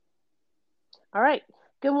All right.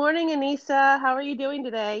 Good morning, Anissa. How are you doing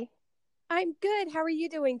today? I'm good. How are you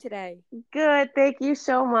doing today? Good. Thank you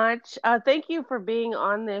so much. Thank you for being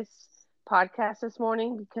on this podcast this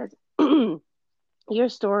morning because your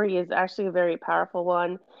story is actually a very powerful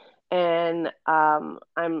one, and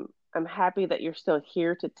I'm happy that you're still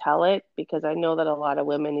here to tell it because I know that a lot of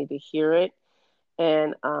women need to hear it,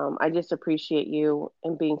 and I just appreciate you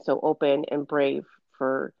and being so open and brave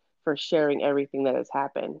for for sharing everything that has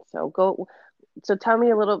happened. So tell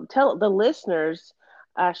me a little, tell the listeners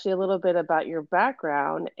actually a little bit about your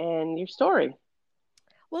background and your story.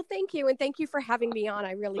 Well, thank you. And thank you for having me on.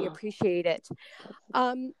 I really appreciate it.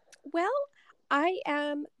 Um, well, I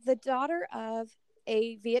am the daughter of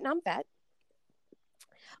a Vietnam vet.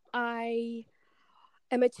 I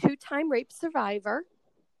am a two-time rape survivor.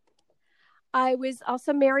 I was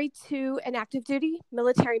also married to an active duty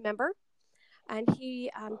military member, and he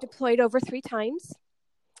deployed over three times.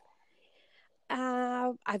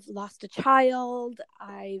 I've lost a child.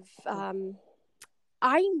 I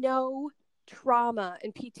know trauma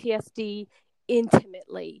and PTSD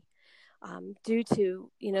intimately due to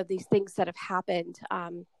these things that have happened.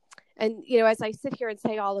 And as I sit here and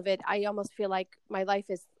say all of it, I almost feel like my life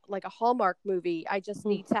is like a Hallmark movie. I just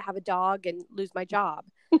need to have a dog and lose my job.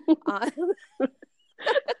 Uh,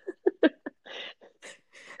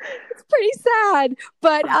 it's pretty sad,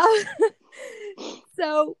 but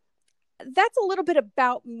so that's a little bit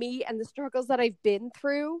about me and the struggles that I've been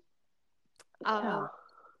through. Yeah. Um,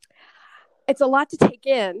 it's a lot to take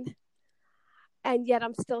in, and yet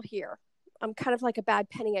I'm still here. I'm kind of like a bad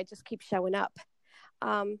penny. I just keep showing up.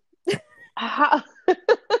 Um, How,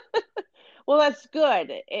 well, that's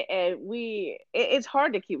good. It's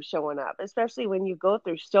hard to keep showing up, especially when you go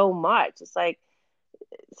through so much. It's like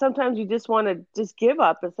sometimes you just want to just give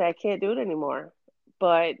up and say, I can't do it anymore.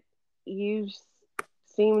 But you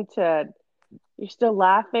seem to, you're still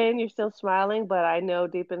laughing, you're still smiling, but I know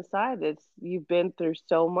deep inside it's you've been through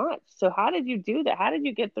so much. So how did you do that? How did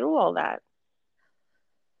you get through all that?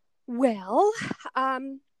 well,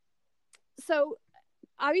 um, so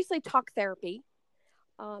obviously, talk therapy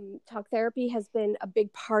has been a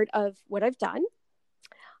big part of what I've done.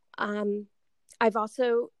 Um, I've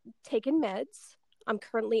also taken meds. I'm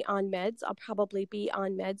currently on meds. I'll probably be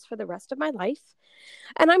on meds for the rest of my life.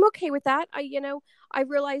 And I'm okay with that. I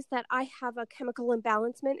realize that I have a chemical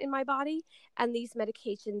imbalancement in my body, and these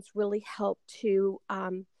medications really help to,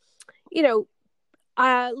 you know,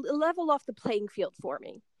 level off the playing field for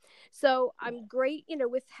me. So I'm great,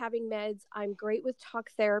 with having meds. I'm great with talk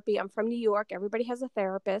therapy. I'm from New York. Everybody has a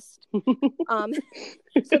therapist. Um,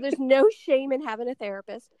 so there's no shame in having a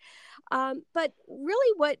therapist. But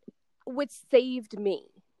really, what saved me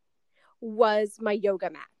was my yoga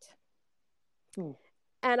mat, Hmm.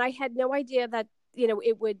 and I had no idea that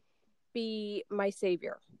it would be my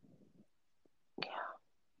savior.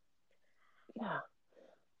 Yeah.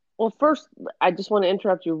 Well, first, I just want to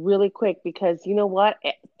interrupt you really quick because you know what?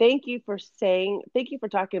 Thank you for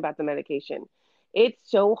talking about the medication. It's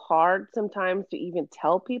so hard sometimes to even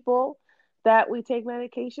tell people that we take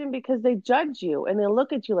medication because they judge you and they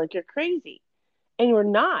look at you like you're crazy and you're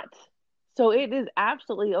not. So it is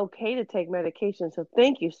absolutely okay to take medication. So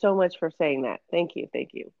thank you so much for saying that. Thank you. Thank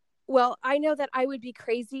you. Well, I know that I would be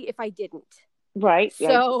crazy if I didn't. Right. Like,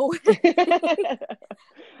 So,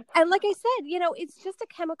 and like I said, it's just a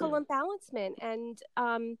chemical imbalancement, and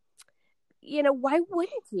why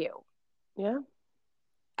wouldn't you? yeah.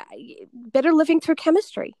 Better living through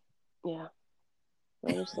chemistry. Yeah.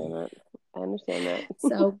 I understand that. I understand that.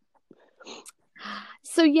 So,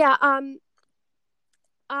 so yeah,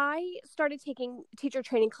 I started taking teacher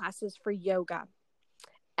training classes for yoga.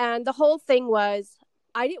 And the whole thing was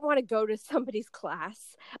I didn't want to go to somebody's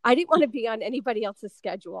class. I didn't want to be on anybody else's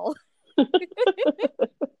schedule.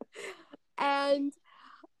 And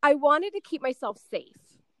I wanted to keep myself safe.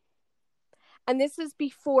 And this is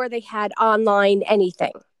before they had online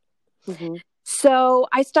anything. hmm So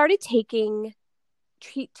I started taking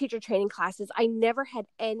teacher training classes. I never had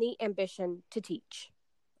any ambition to teach.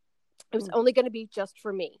 It was only going to be just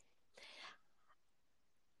for me.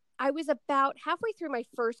 I was about halfway through my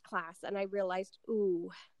first class and I realized,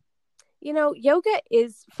 ooh, yoga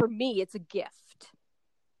is for me, it's a gift.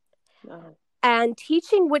 Oh. And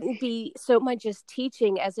teaching wouldn't be so much as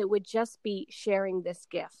teaching as it would just be sharing this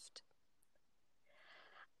gift.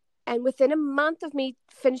 And within a month of me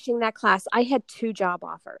finishing that class, I had two job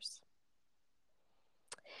offers.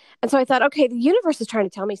 And so I thought, okay, the universe is trying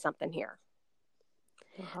to tell me something here.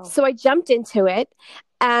 Wow. So I jumped into it.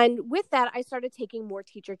 And with that, I started taking more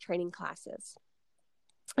teacher training classes.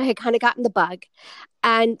 I had kind of gotten the bug.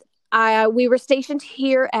 And We were stationed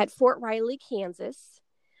here at Fort Riley, Kansas,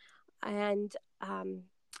 and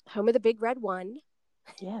home of the Big Red One.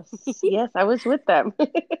 Yes, yes, I was with them.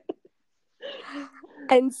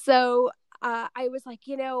 And so I was like,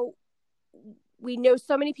 we know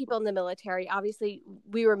so many people in the military. Obviously,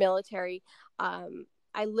 we were military.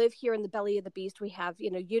 I live here in the belly of the beast. We have,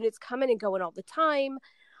 units coming and going all the time.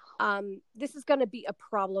 This is going to be a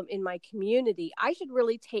problem in my community. I should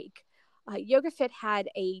really take Yoga Fit had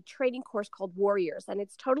a training course called Warriors, and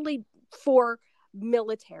it's totally for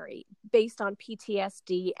military based on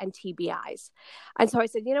PTSD and TBIs. And so I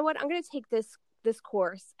said, you know what, I'm going to take this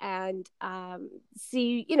course and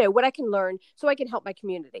see, what I can learn so I can help my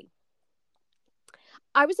community.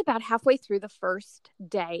 I was about halfway through the first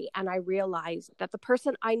day, and I realized that the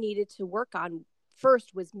person I needed to work on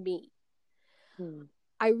first was me.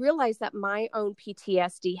 I realized that my own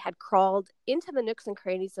PTSD had crawled into the nooks and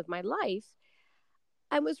crannies of my life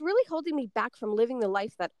and was really holding me back from living the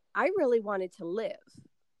life that I really wanted to live.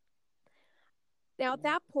 Now, at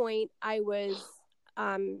that point, I was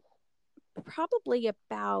probably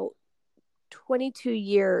about 22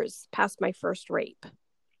 years past my first rape.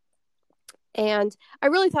 And I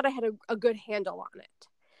really thought I had a good handle on it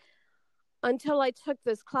until I took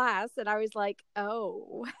this class and I was like,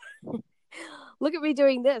 oh, look at me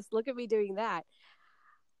doing this. Look at me doing that.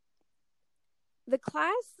 The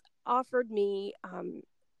class offered me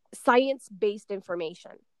science-based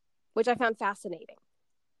information, which I found fascinating.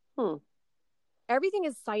 Everything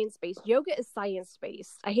is science-based. Yoga is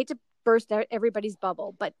science-based. I hate to burst out everybody's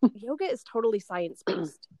bubble, but yoga is totally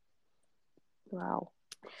science-based. Wow.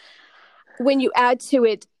 When you add to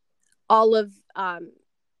it all of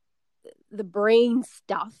the brain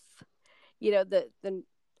stuff, the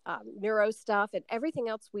neuro stuff and everything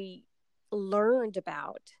else we learned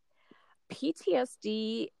about,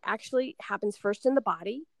 PTSD actually happens first in the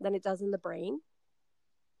body, then it does in the brain.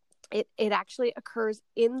 It actually occurs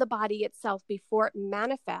in the body itself before it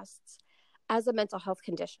manifests as a mental health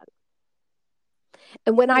condition.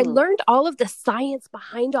 And when I learned all of the science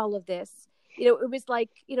behind all of this, it was like,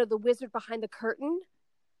 the wizard behind the curtain.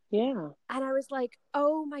 Yeah. And I was like,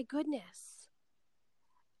 oh my goodness,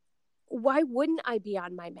 why wouldn't I be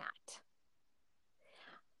on my mat?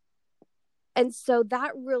 And so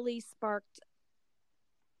that really sparked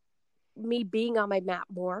me being on my mat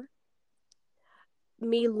more,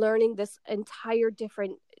 me learning this entire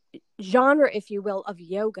different genre, if you will, of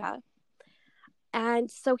yoga.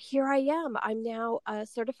 And so here I am. I'm now a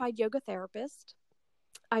certified yoga therapist.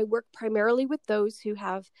 I work primarily with those who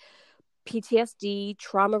have PTSD,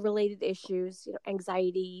 trauma-related issues,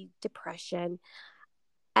 anxiety, depression,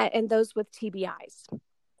 and those with TBIs.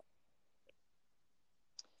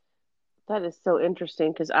 That is so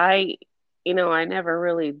interesting because I never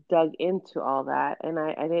really dug into all that, and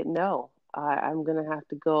I didn't know. I'm gonna have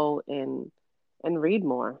to go and read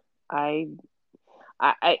more. I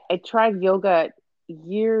tried yoga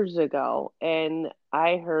years ago, and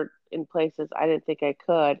I hurt in places I didn't think I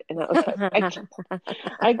could, and I was like,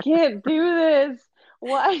 I can't do this.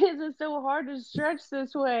 Why is it so hard to stretch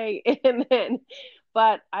this way?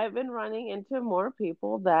 But I've been running into more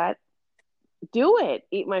people that do it.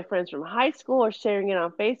 My friends from high school are sharing it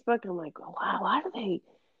on Facebook. I'm like, wow,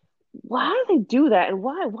 why do they do that? And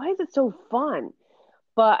why is it so fun?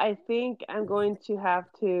 But I think I'm going to have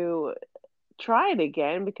to try it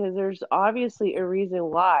again because there's obviously a reason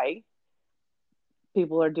why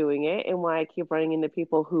people are doing it and why I keep running into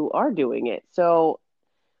people who are doing it. So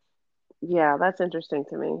yeah, that's interesting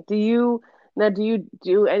to me. Do you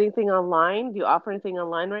do anything online? Do you offer anything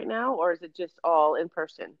online right now, or is it just all in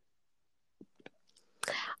person?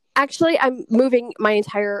 Actually, I'm moving my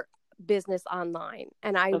entire business online,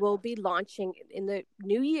 and I will be launching in the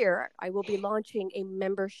new year. I will be launching a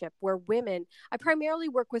membership where I primarily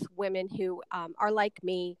work with women who are like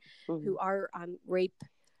me, who are rape,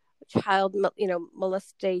 child,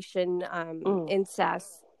 molestation,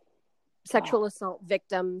 incest, sexual assault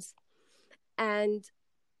victims. And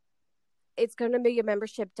it's going to be a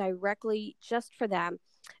membership directly just for them.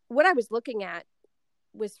 What I was looking at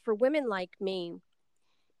was for women like me,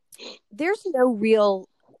 there's no real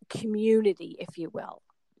community, if you will.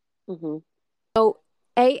 So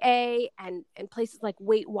AA and places like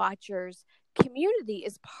Weight Watchers, community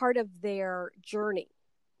is part of their journey.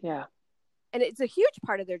 Yeah. And it's a huge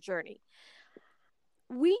part of their journey.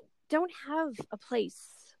 We don't have a place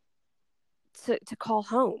to call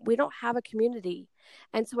home. We don't have a community.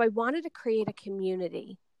 And so I wanted to create a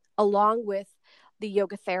community along with the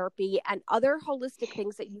yoga therapy and other holistic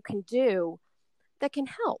things that you can do that can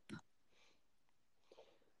help.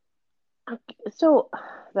 So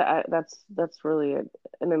that's really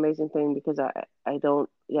an amazing thing because I don't,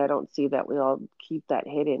 yeah, I don't see that we all keep that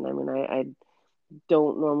hidden. I mean, I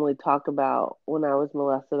don't normally talk about when I was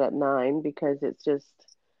molested at 9 because it's just,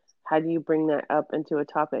 how do you bring that up into a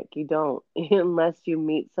topic? You don't unless you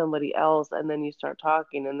meet somebody else and then you start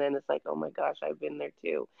talking and then it's like, oh my gosh, I've been there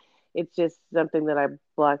too. It's just something that I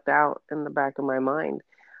blocked out in the back of my mind.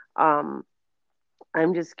 Um,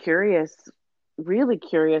 I'm just curious, really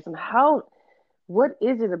curious, and how, what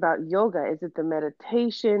is it about yoga? Is it the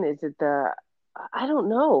meditation? Is it the, I don't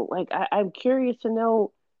know. Like, I'm curious to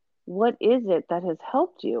know, what is it that has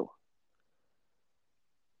helped you?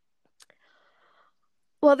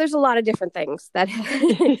 Well, there's a lot of different things that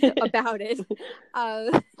about it.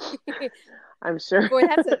 Uh, I'm sure. boy,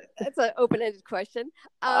 that's an open ended question.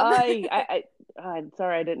 Um, I'm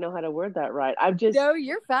sorry, I didn't know how to word that right. I'm just, no,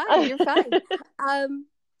 you're fine. You're fine. Um,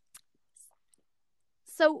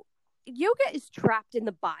 so yoga is trapped in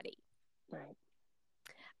the body, right.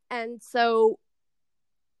 and so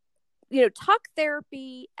talk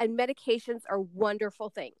therapy and medications are wonderful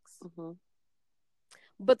things, Mm-hmm.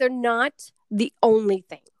 but they're not the only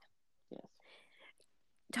thing. Yes.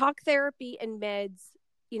 Talk therapy and meds,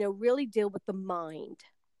 really deal with the mind.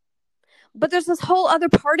 But there's this whole other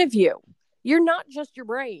part of you. You're not just your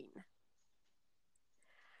brain.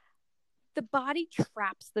 The body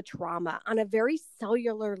traps the trauma on a very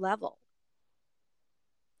cellular level.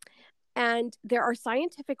 And there are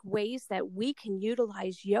scientific ways that we can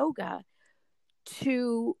utilize yoga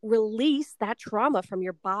to release that trauma from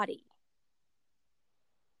your body.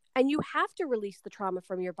 And you have to release the trauma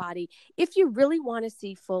from your body if you really want to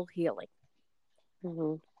see full healing.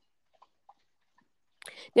 Mm-hmm.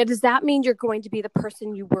 Now, does that mean you're going to be the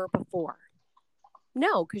person you were before?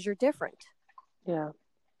 No, because you're different. Yeah.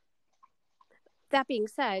 That being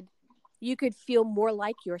said, you could feel more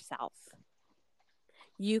like yourself.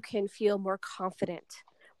 You can feel more confident.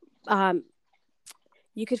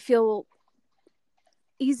 You could feel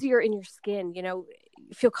easier in your skin,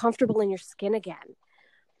 feel comfortable in your skin again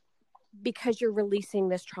because you're releasing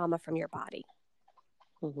this trauma from your body.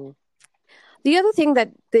 Mm-hmm. The other thing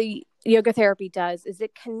that the yoga therapy does is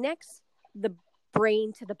it connects the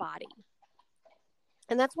brain to the body.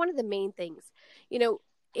 And that's one of the main things.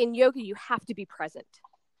 In yoga, you have to be present.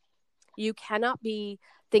 You cannot be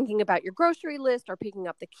thinking about your grocery list or picking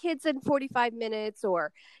up the kids in 45 minutes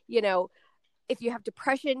or, if you have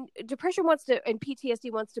depression wants to, and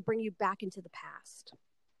PTSD wants to bring you back into the past.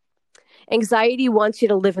 Anxiety wants you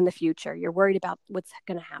to live in the future. You're worried about what's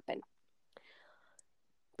going to happen.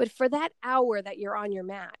 But for that hour that you're on your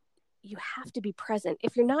mat, you have to be present.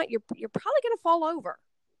 If you're not, you're probably going to fall over.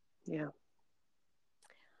 Yeah.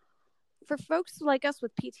 For folks like us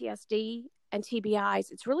with PTSD and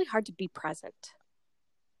TBIs, it's really hard to be present.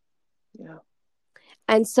 Yeah.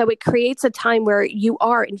 And so it creates a time where you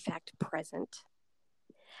are, in fact, present.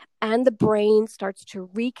 And the brain starts to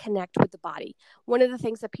reconnect with the body. One of the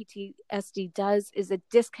things that PTSD does is it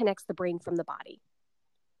disconnects the brain from the body.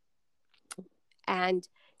 And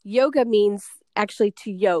yoga means actually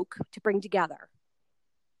to yoke, to bring together.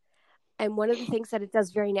 And one of the things that it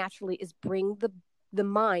does very naturally is bring the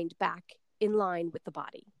mind back in line with the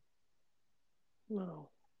body. No.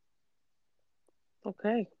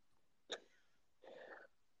 Okay.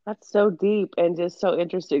 That's so deep and just so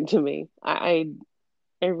interesting to me. I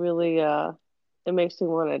really, it makes me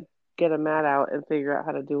want to get a mat out and figure out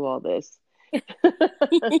how to do all this.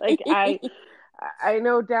 Like, I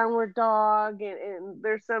know downward dog and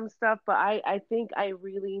there's some stuff, but I think I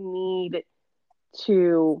really need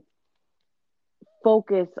to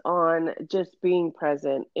focus on just being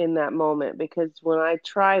present in that moment because when I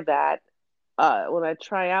try that, when I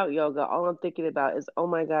try out yoga, all I'm thinking about is, oh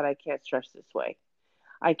my God, I can't stretch this way.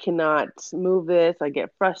 I cannot move this. I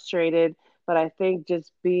get frustrated. But I think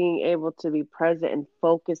just being able to be present and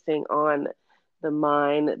focusing on the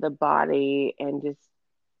mind, the body, and just,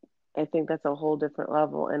 I think that's a whole different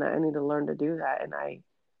level. And I need to learn to do that. And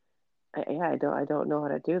yeah, I don't know how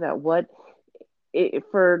to do that.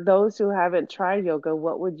 For those who haven't tried yoga,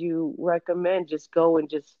 what would you recommend? Just go and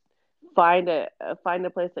just find a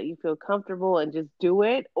place that you feel comfortable and just do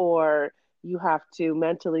it, or you have to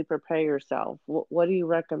mentally prepare yourself. What do you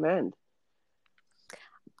recommend?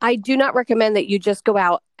 I do not recommend that you just go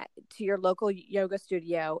out to your local yoga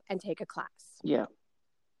studio and take a class. Yeah.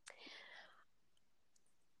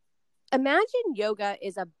 Imagine yoga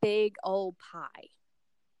is a big old pie.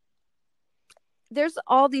 There's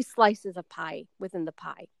all these slices of pie within the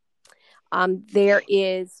pie. There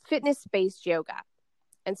is fitness-based yoga.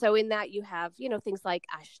 And so in that you have, things like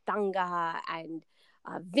Ashtanga and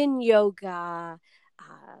Vin yoga,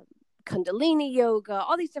 Kundalini yoga,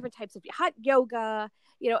 all these different types of hot yoga.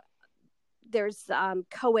 You know, there's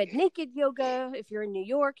co-ed naked yoga. If you're in New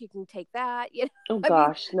York, you can take that. You know, Oh I mean,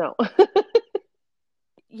 gosh, no.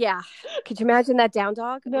 yeah. Could you imagine that down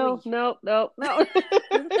dog? No, no, no, no.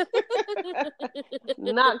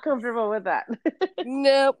 Not comfortable with that.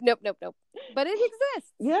 Nope, nope, nope, nope. But it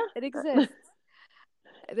exists. Yeah. It exists.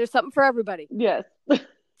 There's something for everybody. Yes.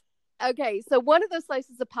 Okay, so one of those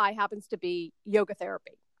slices of pie happens to be yoga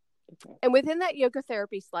therapy. Okay. And within that yoga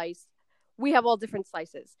therapy slice, we have all different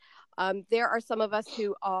slices. There are some of us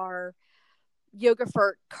who are yoga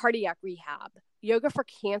for cardiac rehab, yoga for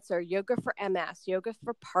cancer, yoga for MS, yoga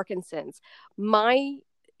for Parkinson's. My,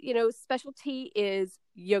 specialty is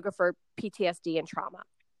yoga for PTSD and trauma.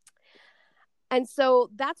 And so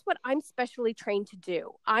that's what I'm specially trained to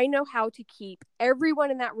do. I know how to keep everyone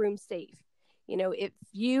in that room safe. If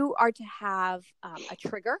you are to have a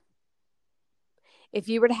trigger, if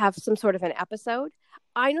you were to have some sort of an episode,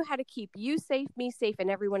 I know how to keep you safe, me safe, and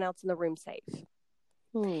everyone else in the room safe.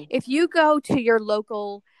 If you go to your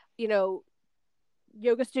local,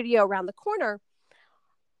 yoga studio around the corner,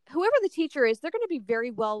 whoever the teacher is, they're going to be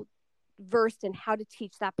very well versed in how to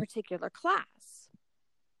teach that particular class.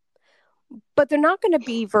 But they're not going to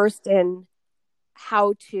be versed in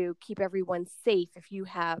how to keep everyone safe if you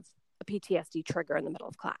have a PTSD trigger in the middle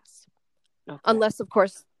of class. Okay. Unless, of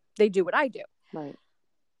course, they do what I do. Right.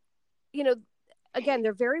 Again,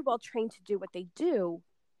 they're very well trained to do what they do.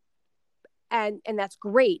 And that's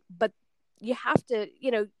great. But you have to,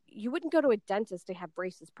 you wouldn't go to a dentist to have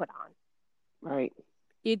braces put on. Right.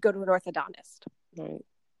 You'd go to an orthodontist. Right.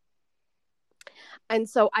 And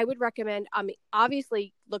so I would recommend,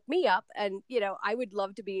 obviously look me up and, I would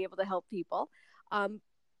love to be able to help people.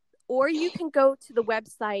 Or you can go to the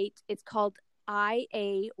website. It's called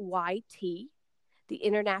IAYT, the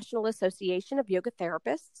International Association of Yoga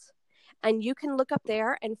Therapists. And you can look up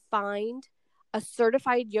there and find a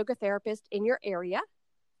certified yoga therapist in your area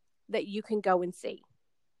that you can go and see.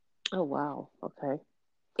 Oh, wow. Okay.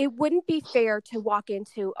 It wouldn't be fair to walk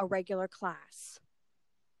into a regular class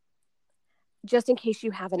just in case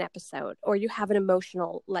you have an episode or you have an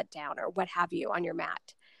emotional letdown or what have you on your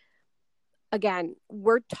mat. Again,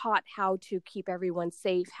 we're taught how to keep everyone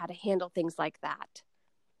safe, how to handle things like that.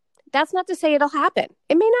 That's not to say it'll happen.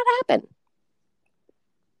 It may not happen.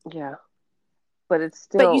 Yeah. But it's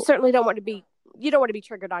still. But you certainly don't want to be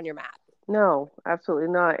triggered on your mat. No, absolutely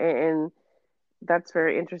not. And that's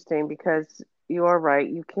very interesting because you are right.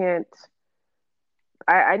 You can't.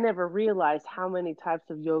 I never realized how many types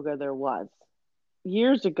of yoga there was.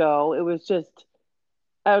 Years ago, it was just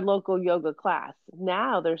a local yoga class.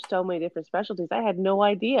 Now there's so many different specialties. I had no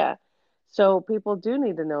idea. So people do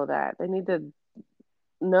need to know that. They need to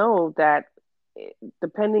know that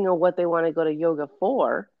depending on what they want to go to yoga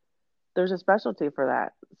for, there's a specialty for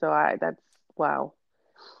that. So that's wow.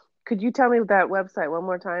 Could you tell me that website one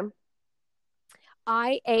more time?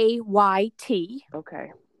 IAYT.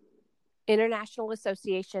 Okay. International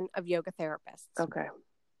Association of Yoga Therapists. Okay.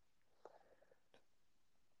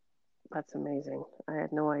 That's amazing. I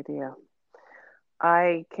had no idea.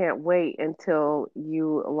 I can't wait until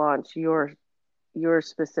you launch your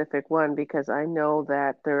specific one because I know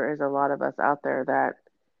that there is a lot of us out there that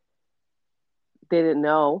didn't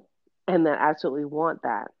know and that absolutely want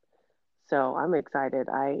that. So I'm excited.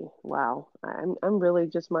 Wow. I'm really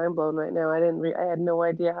just mind blown right now. I had no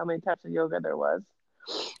idea how many types of yoga there was.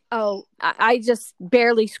 Oh, I just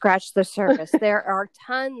barely scratched the surface. There are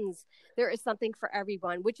tons. There is something for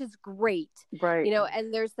everyone, which is great. Right.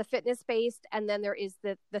 And there's the fitness-based and then there is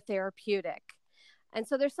the therapeutic. And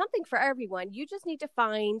so there's something for everyone. You just need to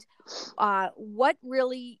find what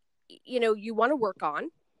really, you want to work on.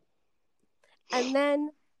 And then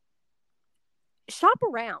shop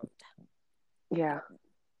around. Yeah.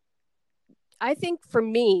 I think for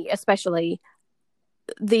me, especially,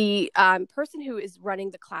 the person who is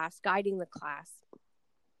running the class, guiding the class,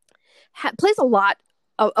 plays a lot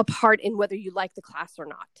a part in whether you like the class or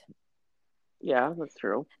not. Yeah, that's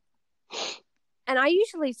true. And I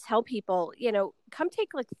usually tell people, come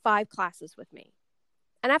take like 5 classes with me.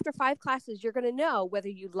 And after 5 classes, you're going to know whether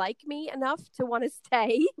you like me enough to want to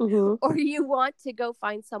stay or you want to go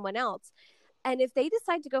find someone else. And if they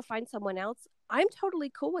decide to go find someone else, I'm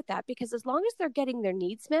totally cool with that because as long as they're getting their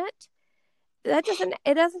needs met, it doesn't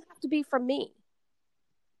have to be from me.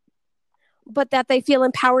 But that they feel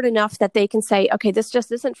empowered enough that they can say, okay, this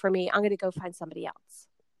just isn't for me. I'm going to go find somebody else.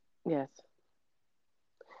 Yes.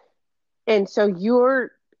 And so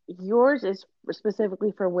yours is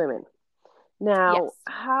specifically for women. Now, yes.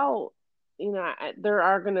 How, there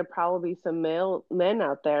are going to probably be some men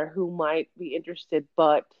out there who might be interested,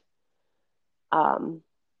 but um,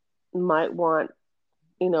 might want,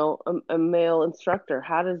 a male instructor.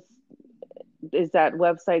 Is that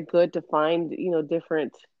website good to find,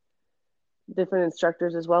 different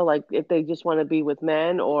instructors as well? Like if they just want to be with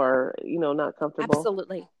men or, not comfortable.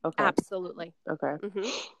 Absolutely. Okay. Absolutely. Okay. Hmm.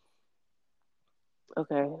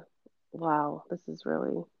 Okay. Wow. This is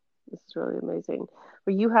really amazing.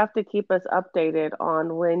 But you have to keep us updated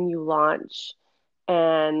on when you launch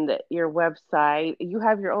and your website. You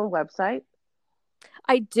have your own website?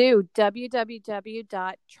 I do.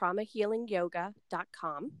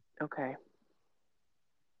 www.traumahealingyoga.com. Okay.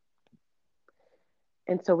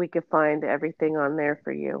 And so we could find everything on there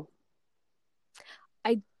for you.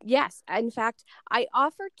 Yes. In fact, I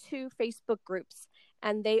offer two Facebook groups,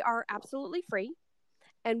 and they are absolutely free.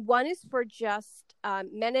 And one is for just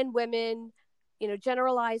men and women,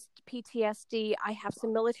 generalized PTSD. I have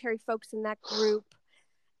some military folks in that group.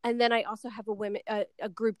 And then I also have a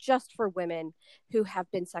group just for women who have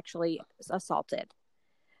been sexually assaulted.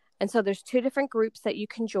 And so there's two different groups that you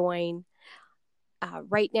can join.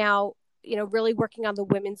 Right now, really working on the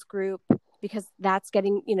women's group because that's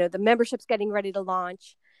getting, the membership's getting ready to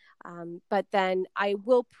launch. But then I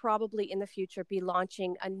will probably in the future be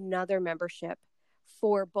launching another membership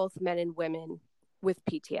for both men and women with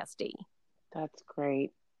PTSD. That's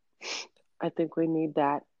great. I think we need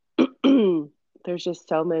that. There's just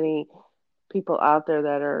so many people out there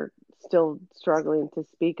that are still struggling to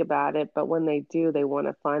speak about it, but when they do, they want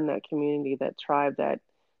to find that community, that tribe that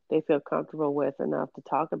they feel comfortable with enough to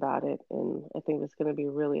talk about it. And I think it's going to be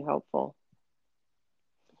really helpful.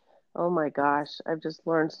 Oh my gosh, I've just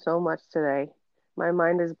learned so much today. My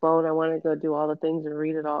mind is blown. I want to go do all the things and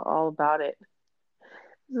read it all about it.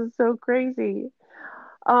 This is so crazy.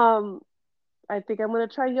 Um, I think I'm going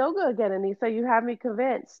to try yoga again, Anissa. You have me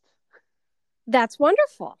convinced. That's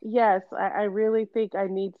wonderful. Yes, I really think I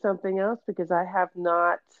need something else because I have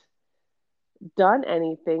not done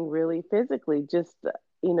anything really physically. Just,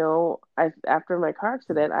 after my car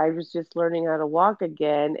accident, I was just learning how to walk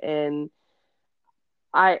again, and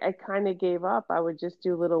I kind of gave up. I would just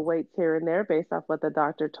do little weights here and there based off what the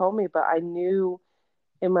doctor told me, but I knew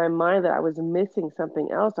in my mind that I was missing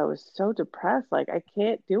something else. I was so depressed, like I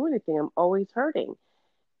can't do anything. I'm always hurting.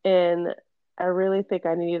 And I really think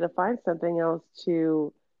I needed to find something else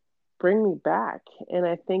to bring me back. And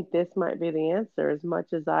I think this might be the answer. As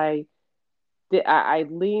much as I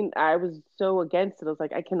was so against it. I was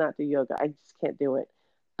like, I cannot do yoga. I just can't do it.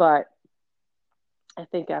 But I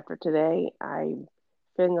think after today, I'm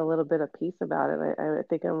feeling a little bit of peace about it. I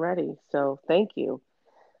think I'm ready. So thank you.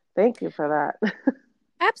 Thank you for that.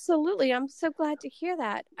 Absolutely. I'm so glad to hear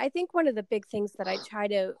that. I think one of the big things that I try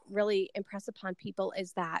to really impress upon people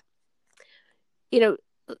is that, you know,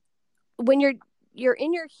 when you're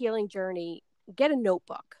in your healing journey, get a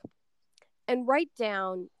notebook and write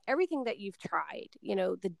down everything that you've tried,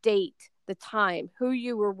 the date, the time, who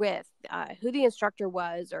you were with, who the instructor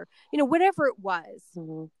was, or, whatever it was.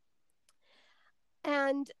 Hmm.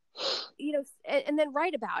 And, and then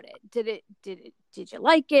write about it. Did you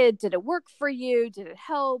like it? Did it work for you? Did it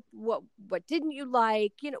help? What didn't you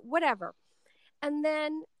like? Whatever. And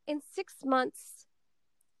then in 6 months,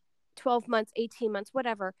 12 months, 18 months,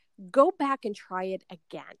 whatever, go back and try it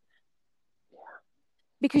again.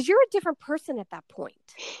 Because you're a different person at that point.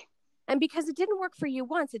 And because it didn't work for you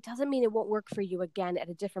once, it doesn't mean it won't work for you again at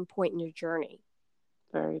a different point in your journey.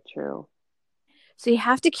 Very true. So you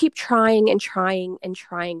have to keep trying and trying and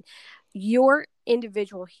trying. Your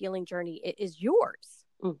individual healing journey is yours.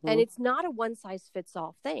 And Hmm. it's not a one size fits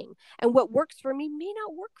all thing. And what works for me may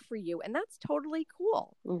not work for you. And that's totally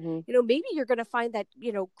cool. Hmm. Maybe you're going to find that,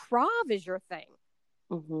 Krav is your thing.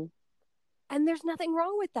 Hmm. And there's nothing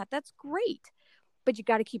wrong with that. That's great. But you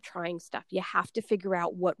got to keep trying stuff. You have to figure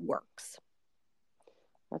out what works.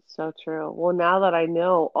 That's so true. Well, now that I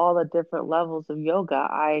know all the different levels of yoga,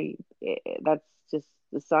 that's just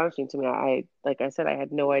astonishing to me. Like I said, I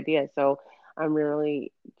had no idea. So I'm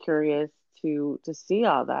really curious to see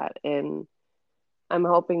all that, and I'm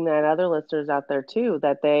hoping that other listeners out there too,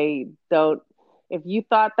 that they don't. If you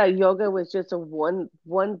thought that yoga was just a one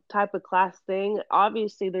type of class thing,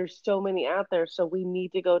 obviously there's so many out there. So we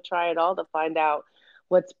need to go try it all to find out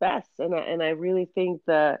what's best. And I really think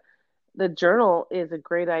the journal is a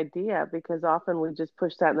great idea because often we just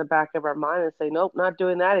push that in the back of our mind and say, nope, not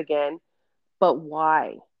doing that again. But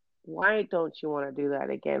why? Why don't you want to do that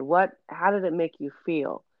again? How did it make you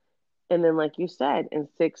feel? And then, like you said, in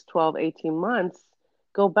 6, 12, 18 months,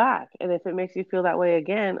 go back. And if it makes you feel that way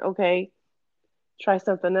again, okay, try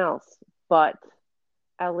something else. But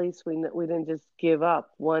at least we didn't just give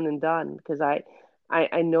up one and done because I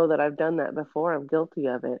know that I've done that before. I'm guilty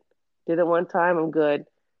of it. Did it one time, I'm good.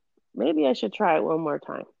 Maybe I should try it one more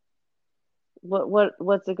time.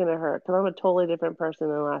 What's it gonna hurt? Because I'm a totally different person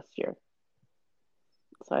than last year.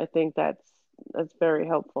 So I think that's very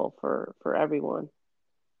helpful for everyone.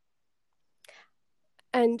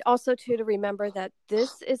 And also, too, to remember that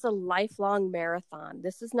this is a lifelong marathon.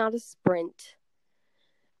 This is not a sprint.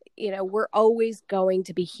 We're always going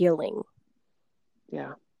to be healing.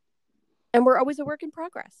 Yeah, And we're always a work in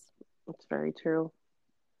progress. it's very true.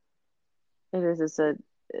 It is.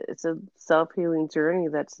 It's a self healing journey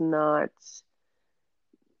that's not.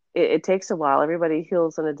 It takes a while. Everybody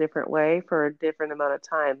heals in a different way for a different amount of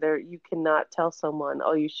time. There, you cannot tell someone,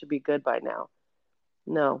 "Oh, you should be good by now."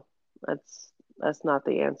 No, that's not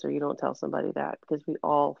the answer. You don't tell somebody that because we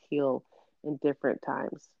all heal in different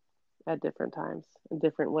times, at different times, in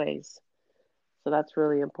different ways. So that's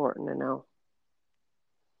really important to know.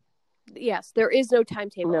 Yes, there is no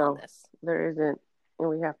timetable on No, this. there isn't. And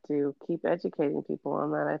we have to keep educating people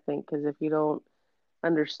on that, I think, because if you don't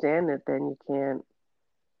understand it, then you can't,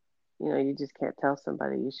 you just can't tell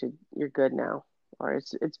somebody you're good now, or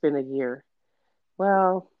it's been a year.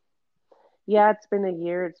 Well, yeah, it's been a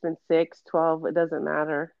year, it's been 6, 12, it doesn't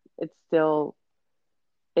matter. It's still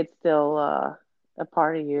a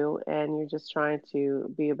part of you, and you're just trying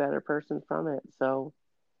to be a better person from it. So,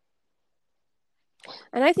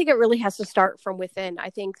 And I think it really has to start from within. I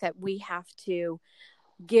think that we have to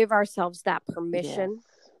give ourselves that yes, permission,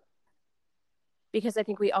 because I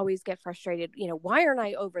think we always get frustrated. Why aren't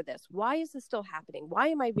I over this? Why is this still happening? Why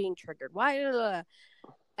am I being triggered? Why?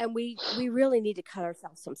 And we really need to cut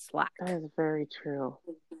ourselves some that slack. is very true.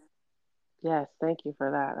 Yes, thank you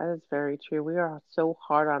for that. That is very true. We are so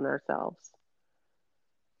hard on ourselves.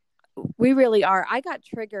 We really are. I got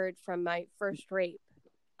triggered from my first rape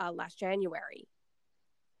last January.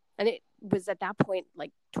 And it was at that point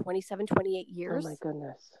like 27, 28 Oh my years.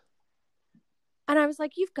 goodness. And I was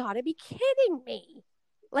like, you've got to be kidding me.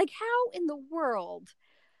 Like, how in the world,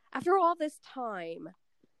 after all this time,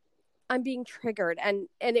 I'm being triggered? And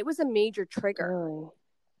it was a major trigger. Really?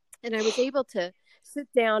 And I was able to sit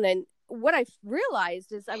down, and what I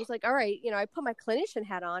realized is I was like, all right, I put my clinician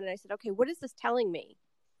hat on and I said, okay, what is this telling me?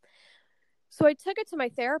 So I took it to my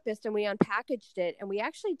therapist and we unpackaged it, and we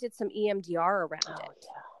actually did some EMDR around Oh it.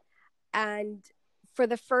 yeah. And for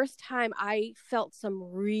the first time, I felt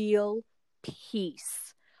some real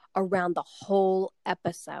peace around the whole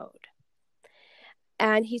episode.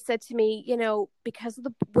 And he said to me, because of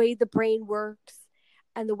the way the brain works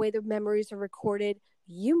and the way the memories are recorded,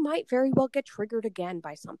 you might very well get triggered again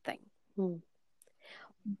by something.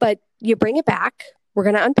 But you bring it back. We're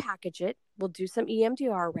going to unpackage it. We'll do some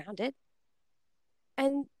EMDR around it.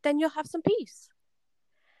 And then you'll have some peace.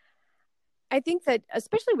 I think that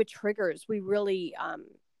especially with triggers, we really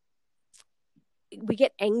we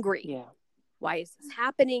get angry. Yeah. Why is this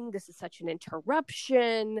happening? This is such an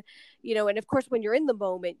interruption, and of course, when you're in the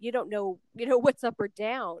moment, you don't know, what's up or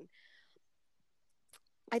down.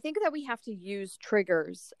 I think that we have to use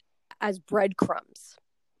triggers as breadcrumbs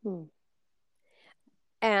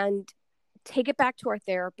and take it back to our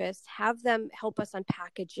therapist, have them help us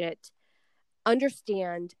unpackage it,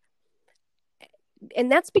 understand.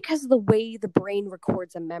 And that's because of the way the brain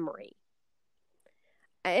records a memory.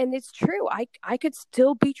 And it's true. I could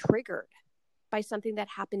still be triggered by something that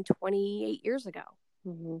happened 28 years ago.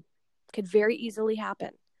 Mm-hmm. Could very easily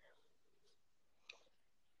happen.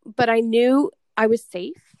 But I knew I was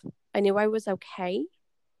safe. I knew I was okay.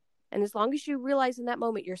 And as long as you realize in that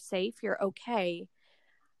moment you're safe, you're okay,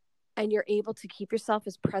 and you're able to keep yourself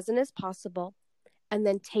as present as possible, and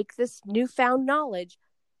then take this newfound knowledge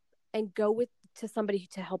and go to somebody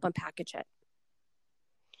to help unpackage it.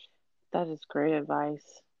 That is great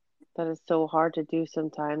advice. That is so hard to do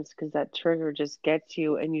sometimes because that trigger just gets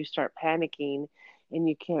you and you start panicking and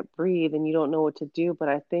you can't breathe and you don't know what to do. But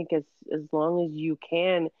I think as long as you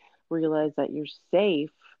can realize that you're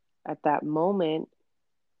safe at that moment,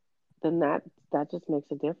 then that just makes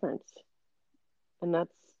a difference. And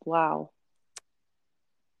that's wow.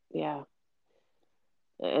 Yeah.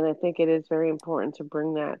 And I think it is very important to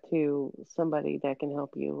bring that to somebody that can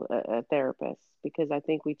help you, a therapist, because I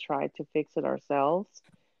think we try to fix it ourselves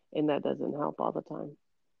and that doesn't help all the time.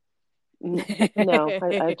 No,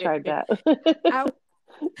 I tried that.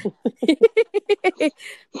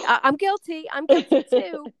 I'm guilty. I'm guilty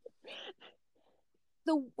too.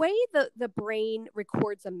 The way the brain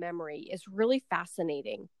records a memory is really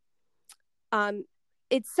fascinating.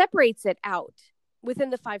 It separates it out within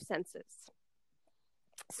the five senses.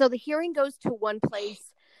 So the hearing goes to one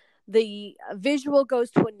place, the visual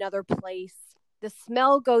goes to another place, the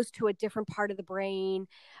smell goes to a different part of the brain.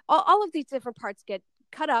 All of these different parts get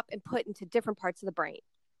cut up and put into different parts of the brain.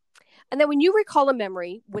 And then when you recall a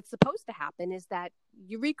memory, what's supposed to happen is that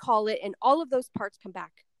you recall it and all of those parts come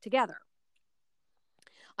back together.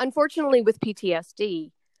 Unfortunately, with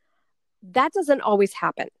PTSD, that doesn't always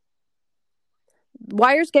happen.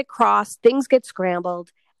 Wires get crossed, things get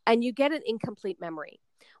scrambled, and you get an incomplete memory.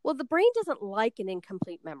 Well, the brain doesn't like an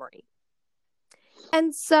incomplete memory.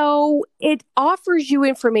 And so it offers you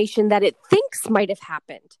information that it thinks might have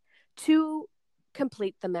happened to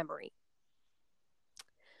complete the memory.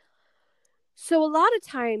 So a lot of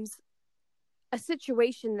times, a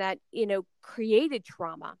situation that, created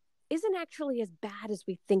trauma isn't actually as bad as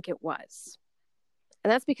we think it was.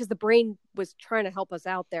 And that's because the brain was trying to help us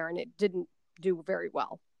out there and it didn't do very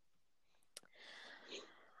well.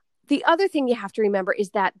 The other thing you have to remember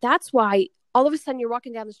is that that's why all of a sudden you're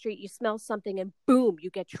walking down the street, you smell something and boom, you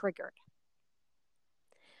get triggered.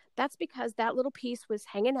 That's because that little piece was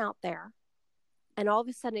hanging out there and all of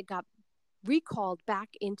a sudden it got recalled back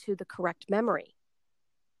into the correct memory.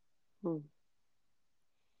 And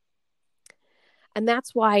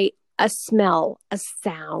that's why a smell, a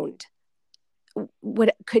sound,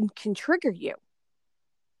 what can trigger you.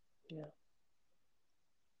 Yeah.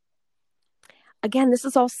 Again, this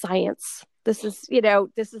is all science. This is,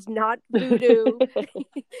 this is not voodoo.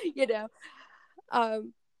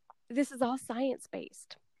 This is all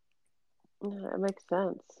science-based. Yeah, it makes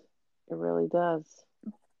sense. It really does.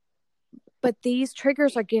 But these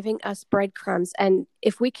triggers are giving us breadcrumbs, and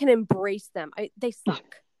if we can embrace them, they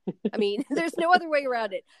suck. I mean, there's no other way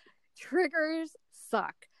around it. Triggers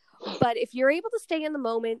suck. But if you're able to stay in the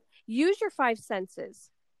moment, use your five senses.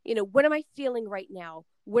 What am I feeling right now?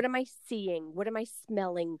 What am I seeing? What am I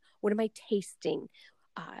smelling? What am I tasting?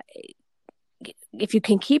 If you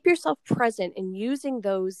can keep yourself present in using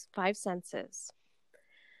those five senses,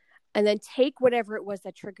 and then take whatever it was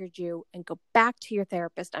that triggered you and go back to your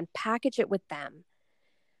therapist, unpackage it with them,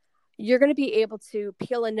 you're going to be able to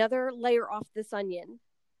peel another layer off this onion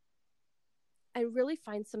and really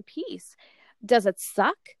find some peace. Does it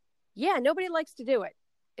suck? Yeah, nobody likes to do it.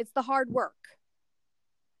 It's the hard work.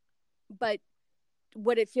 But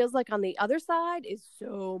what it feels like on the other side is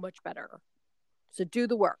so much better. So do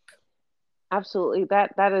the work. Absolutely.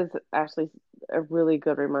 That is actually a really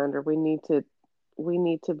good reminder. We need to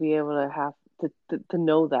be able to have to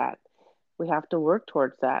know that. We have to work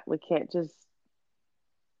towards that. We can't just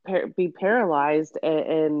be paralyzed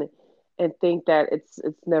and think that it's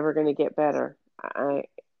never going to get better.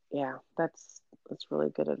 Yeah, that's really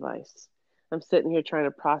good advice. I'm sitting here trying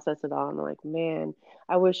to process it all, and I'm like, man,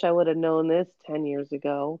 I wish I would have known this 10 years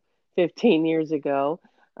ago, 15 years ago.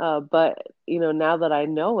 But now that I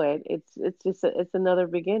know it, it's just it's another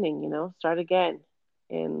beginning. Start again,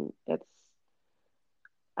 and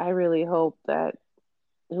I really hope that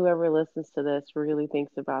whoever listens to this really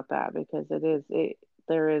thinks about that, because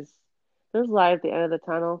there's light at the end of the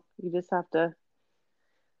tunnel. You just have to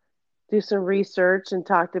do some research and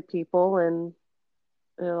talk to people, and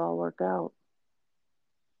it'll all work out.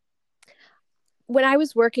 When I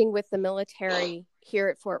was working with the military here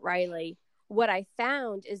at Fort Riley, what I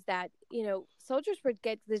found is that, soldiers would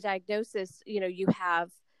get the diagnosis, you have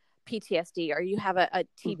PTSD or you have a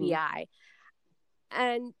TBI.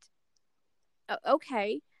 And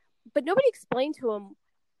okay, but nobody explained to them,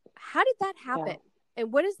 how did that happen? Yeah.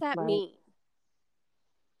 And what does that mean?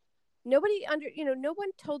 No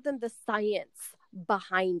one told them the science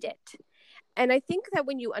behind it. And I think that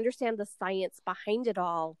when you understand the science behind it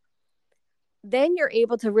all, then you're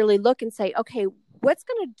able to really look and say, okay, what's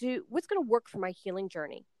going to work for my healing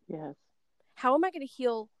journey? Yes. How am I going to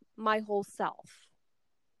heal my whole self?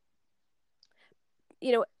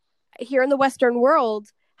 Here in the Western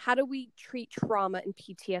world, how do we treat trauma and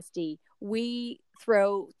PTSD? We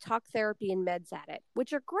throw talk therapy and meds at it,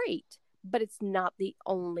 which are great, but it's not the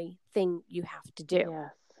only thing you have to do.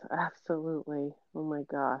 Yes, absolutely. Oh my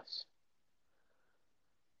gosh.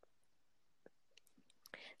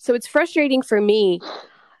 So it's frustrating for me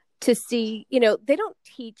to see, they don't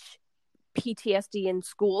teach PTSD in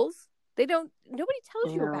schools. Nobody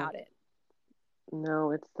tells you about it. No,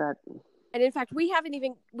 it's that. And in fact, we have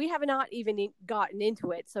not even gotten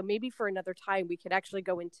into it. So maybe for another time, we could actually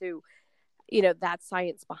go into, that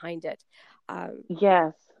science behind it.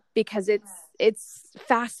 Yes. Because it's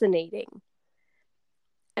fascinating.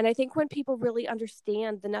 And I think when people really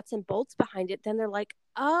understand the nuts and bolts behind it, then they're like,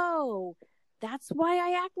 oh, that's why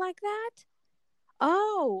I act like that?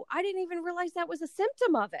 Oh, I didn't even realize that was a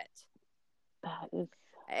symptom of it.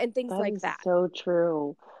 And things like that. So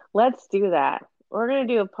true. Let's do that. We're going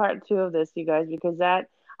to do a part 2 of this, you guys, because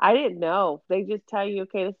I didn't know. They just tell you,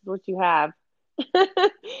 okay, this is what you have.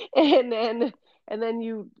 And then And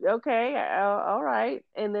then okay, all right.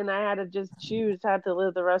 And then I had to just choose how to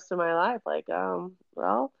live the rest of my life. Like,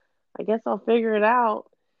 well, I guess I'll figure it out.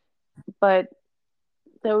 But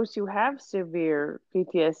those who have severe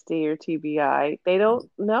PTSD or TBI, they don't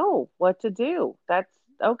know what to do. That's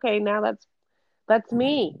okay. Now that's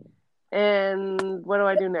me. And what do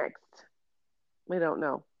I do next? We don't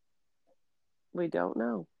know. We don't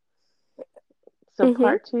know. So Mm-hmm.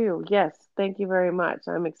 part two, yes, thank you very much.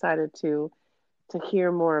 I'm excited to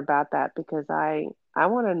hear more about that because I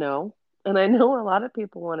want to know, and I know a lot of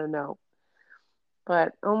people want to know.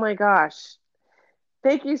 But oh my gosh,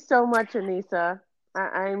 thank you so much, Anissa.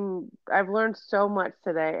 I've learned so much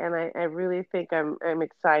today, and I really think I'm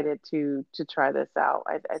excited to try this out.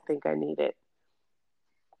 I think I need it.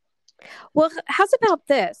 Well, how's about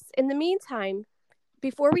this? In the meantime,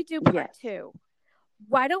 before we do part Yes, two,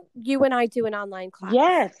 why don't you and I do an online class?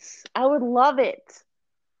 yes, I would love it.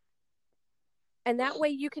 And that way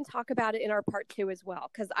you can talk about it in our part two as well,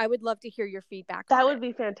 because I would love to hear your feedback That on would it.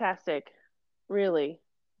 be fantastic. Really,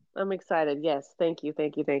 I'm excited. Yes, thank you,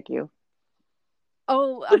 thank you, thank you.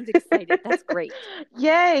 Oh, I'm excited. That's great.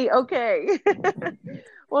 Yay, okay.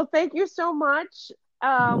 Well, thank you so much.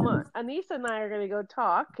 Anissa and I are going to go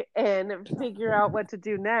talk and figure out what to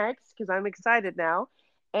do next because I'm excited now.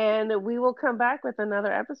 And we will come back with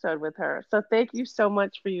another episode with her. So thank you so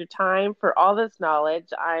much for your time, for all this knowledge.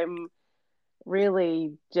 I'm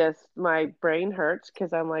really just, my brain hurts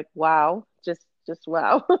because I'm like, wow, just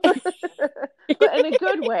wow. But in a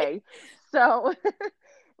good way. So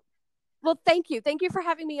Well, thank you. Thank you for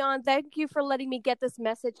having me on. Thank you for letting me get this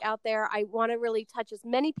message out there. I want to really touch as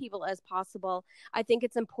many people as possible. I think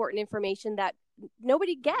it's important information that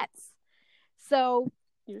nobody gets. So,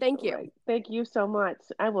 you're so thank you. right. Thank you so much.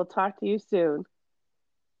 I will talk to you soon.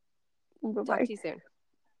 Bye Talk bye. to you soon.